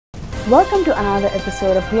Welcome to another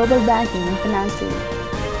episode of Global Banking and Finance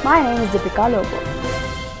TV. My name is Deepika Lobo.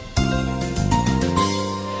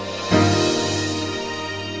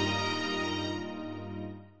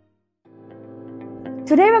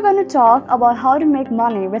 Today we're going to talk about how to make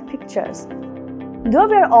money with pictures. Though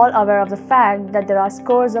we are all aware of the fact that there are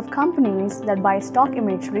scores of companies that buy stock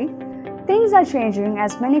imagery, things are changing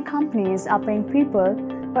as many companies are paying people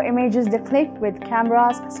for images they click with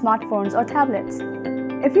cameras, smartphones or tablets.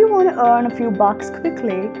 If you want to earn a few bucks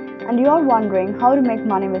quickly and you are wondering how to make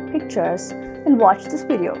money with pictures, then watch this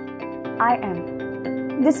video.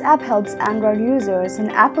 EyeEm. This app helps Android users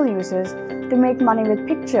and Apple users to make money with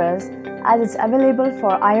pictures as it's available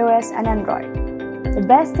for iOS and Android. The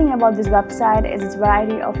best thing about this website is its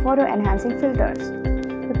variety of photo enhancing filters.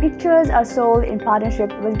 The pictures are sold in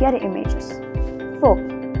partnership with Getty Images. Foap.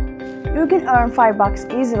 You can earn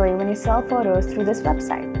 $5 easily when you sell photos through this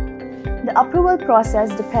website. The approval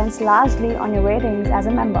process depends largely on your ratings as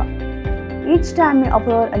a member. Each time you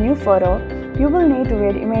upload a new photo, you will need to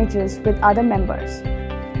rate images with other members.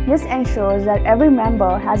 This ensures that every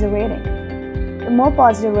member has a rating. The more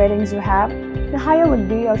positive ratings you have, the higher would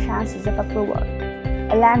be your chances of approval.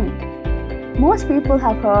 Alamy. Most people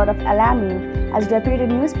have heard of Alamy as reputed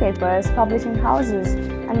newspapers, publishing houses,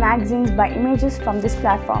 and magazines buy images from this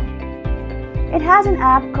platform. It has an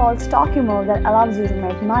app called Stockimo that allows you to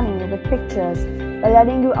make money with pictures by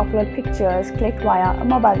letting you upload pictures clicked via a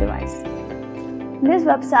mobile device. This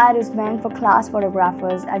website is meant for class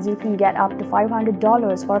photographers as you can get up to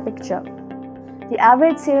 $500 for a picture. The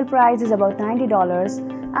average sale price is about $90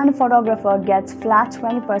 and a photographer gets flat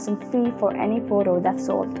 20% fee for any photo that's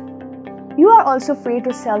sold. You are also free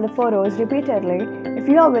to sell the photos repeatedly if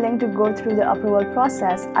you are willing to go through the approval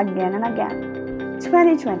process again and again.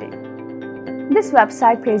 2020. This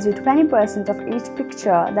website pays you 20% of each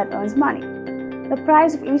picture that earns money. The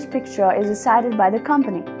price of each picture is decided by the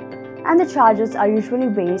company, and the charges are usually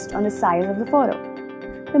based on the size of the photo.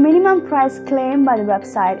 The minimum price claimed by the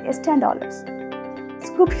website is $10.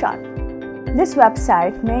 ScoopShot. This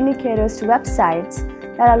website mainly caters to websites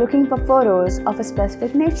that are looking for photos of a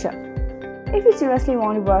specific nature. If you seriously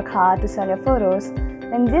want to work hard to sell your photos,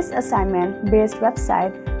 then this assignment-based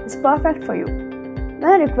website is perfect for you.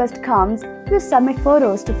 When a request comes, you submit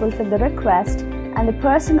photos to fulfill the request, and the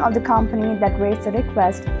person of the company that rates the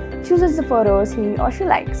request chooses the photos he or she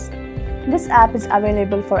likes. This app is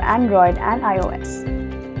available for Android and iOS.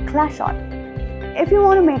 Clashot. If you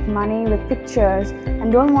want to make money with pictures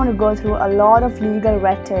and don't want to go through a lot of legal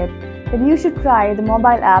red tape, then you should try the mobile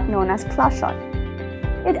app known as Clashot.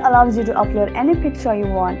 It allows you to upload any picture you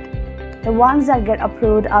want. The ones that get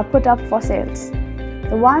approved are put up for sales.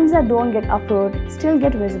 The ones that don't get approved still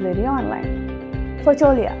get visibility online.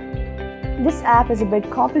 Fotolia. This app is a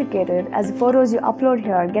bit complicated as the photos you upload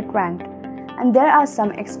here get ranked, and there are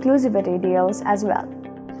some exclusivity deals as well.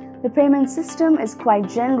 The payment system is quite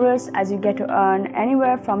generous as you get to earn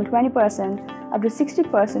anywhere from 20% up to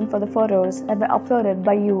 60% for the photos that were uploaded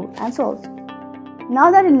by you and sold.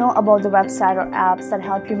 Now that you know about the website or apps that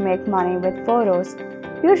help you make money with photos,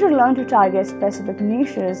 you should learn to target specific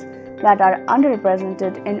niches that are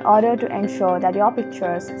underrepresented in order to ensure that your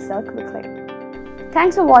pictures sell quickly.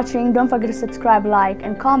 Thanks for watching. Don't forget to subscribe, like,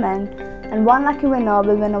 and comment, and one lucky winner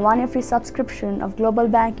will win a one-year free subscription of Global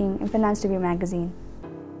Banking and Finance TV magazine.